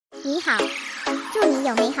你好，祝你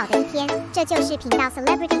有美好的一天。这就是频道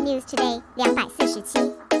Celebrity News Today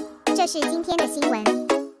 247。这是今天的新闻。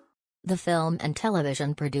The film and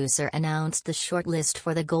television producer announced the shortlist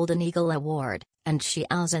for the Golden Eagle Award, and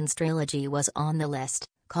Xiao Zhan's trilogy was on the list,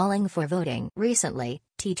 calling for voting. Recently,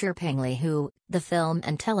 Teacher Peng Li Hu, the film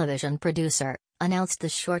and television producer, announced the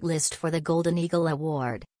shortlist for the Golden Eagle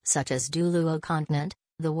Award, such as Duluo Continent,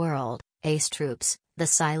 The World, Ace Troops, The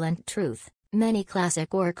Silent Truth. Many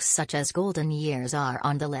classic works such as Golden Years are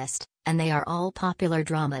on the list, and they are all popular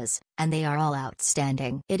dramas, and they are all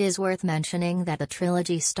outstanding. It is worth mentioning that the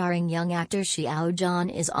trilogy starring young actor Xiao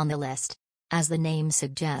Zhan is on the list. As the name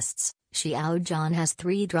suggests, Xiao Zhan has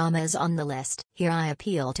 3 dramas on the list. Here I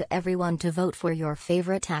appeal to everyone to vote for your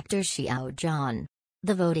favorite actor Xiao Zhan.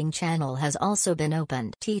 The voting channel has also been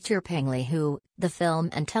opened. Teacher Peng Li Hu, the film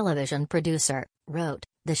and television producer, wrote,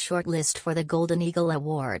 "The shortlist for the Golden Eagle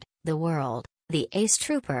Award, The World, The Ace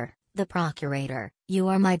Trooper, The Procurator, You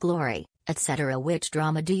Are My Glory, etc. Which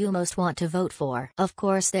drama do you most want to vote for?" Of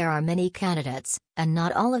course there are many candidates, and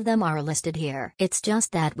not all of them are listed here. It's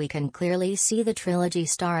just that we can clearly see the trilogy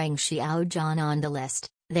starring Xiao Zhan on the list.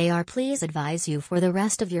 They are Please Advise You for the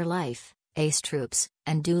Rest of Your Life, Ace Troops,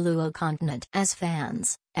 and Duluo Continent. As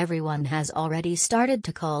fans, everyone has already started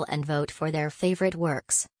to call and vote for their favorite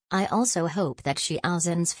works. I also hope that Xiao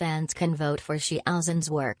Zhan's fans can vote for Xiao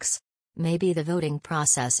Zhan's works. Maybe the voting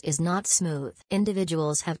process is not smooth.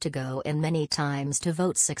 Individuals have to go in many times to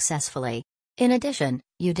vote successfully. In addition,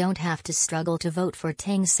 you don't have to struggle to vote for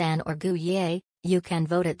Tang San or Gu Ye, you can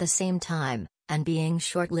vote at the same time, and being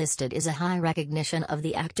shortlisted is a high recognition of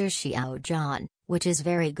the actor Xiao Zhan, which is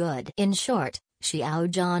very good. In short, Xiao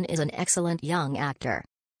Zhan is an excellent young actor.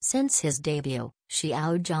 Since his debut,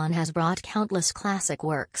 Xiao Zhan has brought countless classic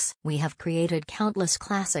works. We have created countless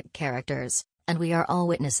classic characters, and we are all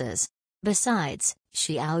witnesses. Besides,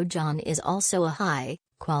 Xiao Zhan is also a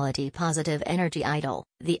high-quality positive energy idol.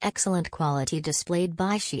 The excellent quality displayed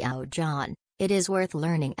by Xiao Zhan, it is worth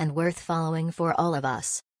learning and worth following for all of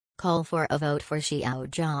us. Call for a vote for Xiao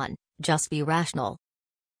Zhan, just be rational.